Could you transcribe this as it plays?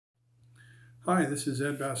Hi, this is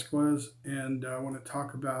Ed Vasquez, and I want to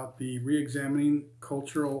talk about the Reexamining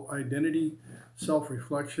Cultural Identity, Self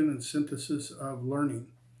Reflection, and Synthesis of Learning.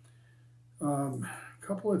 A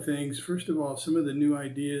couple of things. First of all, some of the new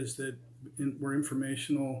ideas that were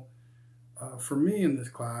informational for me in this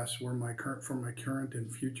class were my current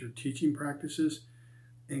and future teaching practices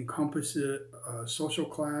encompass social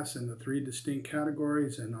class in the three distinct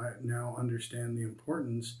categories, and I now understand the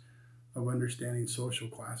importance of understanding social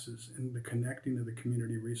classes and the connecting of the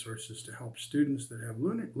community resources to help students that have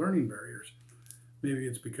learning barriers. Maybe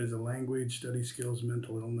it's because of language, study skills,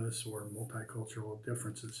 mental illness, or multicultural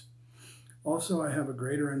differences. Also, I have a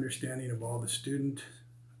greater understanding of all the student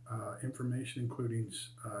information, including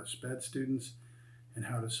SPED students, and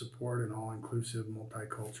how to support an all inclusive,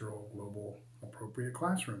 multicultural, global, appropriate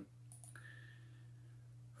classroom.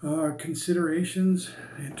 Considerations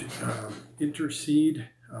intercede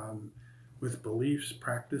with beliefs,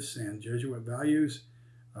 practice, and Jesuit values.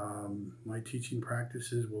 My teaching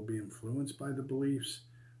practices will be influenced by the beliefs,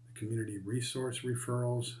 the community resource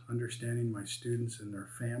referrals, understanding my students and their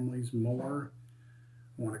families more.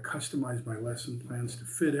 I want to customize my lesson plans to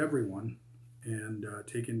fit everyone and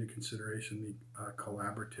take into consideration the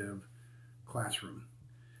collaborative classroom.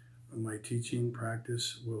 My teaching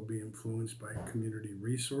practice will be influenced by community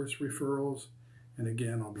resource referrals. And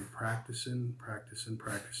again, I'll be practicing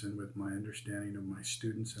with my understanding of my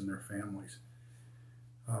students and their families.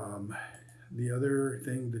 Um, the other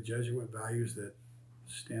thing, the Jesuit values that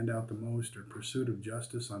stand out the most are pursuit of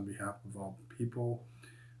justice on behalf of all people,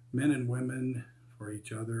 men and women, for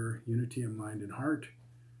each other, unity of mind and heart.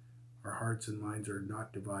 Our hearts and minds are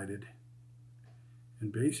not divided,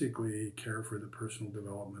 and basically care for the personal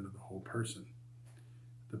development of the whole person.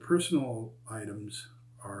 The personal items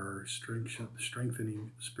are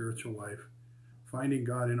strengthening spiritual life, finding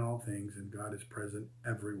God in all things, and God is present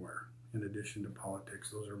everywhere. In addition to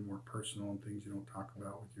politics, those are more personal and things you don't talk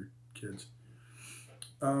about with your kids.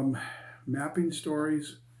 Um, Mapping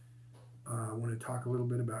stories. I want to talk a little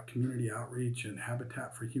bit about community outreach and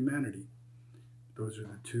Habitat for Humanity. Those are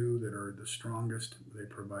the two that are the strongest. They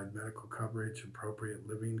provide medical coverage, appropriate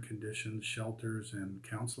living conditions, shelters, and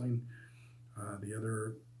counseling. The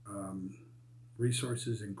other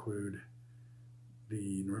resources include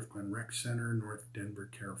the North Glen Rec Center, North Denver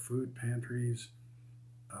Care Food Pantries,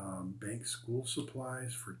 Bank School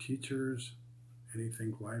Supplies for teachers,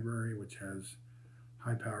 Anything Library, which has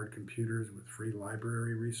high powered computers with free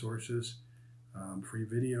library resources, free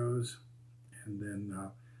videos, and then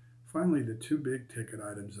finally, the two big ticket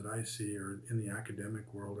items that I see are in the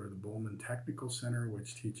academic world are the Bowman Technical Center,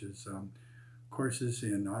 which teaches courses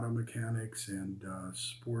in auto mechanics and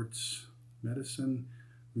sports medicine,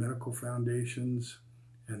 medical foundations,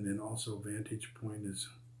 and then also Vantage Point is,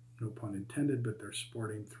 no pun intended, but they're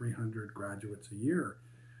sporting 300 graduates a year.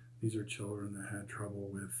 These are children that had trouble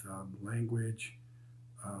with language,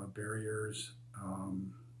 barriers,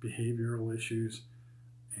 behavioral issues,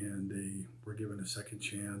 and they were given a second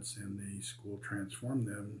chance, and the school transformed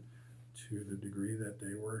them to the degree that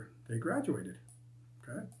they graduated.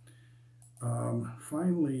 Okay.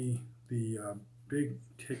 Finally, the big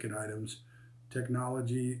ticket items.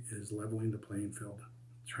 Technology is leveling the playing field.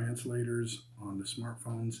 Translators on the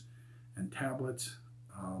smartphones and tablets,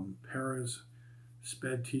 paras,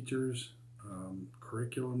 SPED teachers,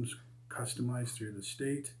 curriculums customized through the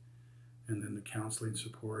state, and then the counseling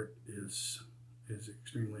support is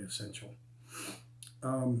extremely essential.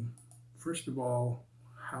 Um, First of all,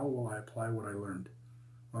 how will I apply what I learned?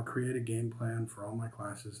 I'll create a game plan for all my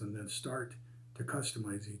classes and then start to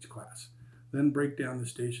customize each class. Then break down the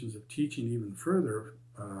stations of teaching even further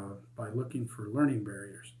by looking for learning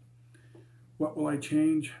barriers. What will I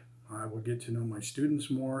change? I will get to know my students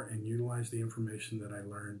more and utilize the information that I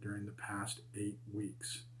learned during the past 8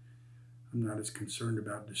 weeks. I'm not as concerned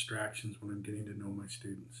about distractions when I'm getting to know my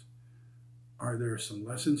students. Are there some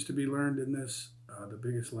lessons to be learned in this? The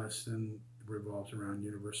biggest lesson revolves around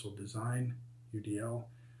universal design, UDL,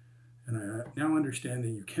 and I now understand that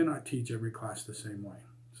you cannot teach every class the same way.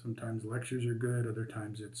 Sometimes lectures are good, other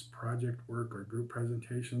times it's project work or group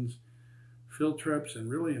presentations, field trips, and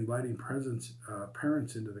really inviting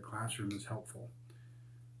parents into the classroom is helpful.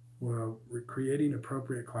 Well, creating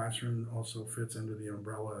appropriate classroom also fits under the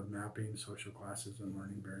umbrella of mapping social classes and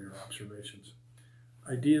learning barrier observations.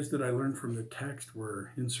 Ideas that I learned from the text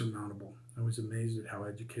were insurmountable. I was amazed at how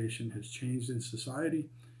education has changed in society,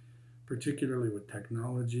 particularly with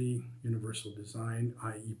technology, universal design,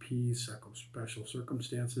 IEPs, special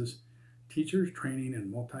circumstances, teachers training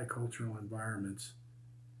in multicultural environments,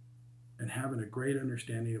 and having a great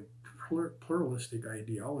understanding of pluralistic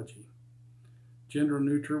ideology. Gender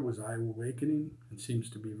neutral was eye-awakening and seems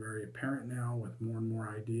to be very apparent now with more and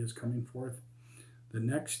more ideas coming forth.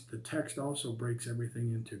 The text also breaks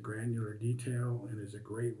everything into granular detail and is a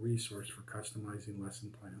great resource for customizing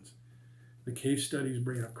lesson plans. The case studies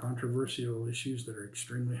bring up controversial issues that are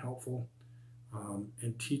extremely helpful,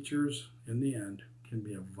 and teachers, in the end, can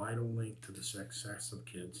be a vital link to the success of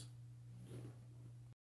kids.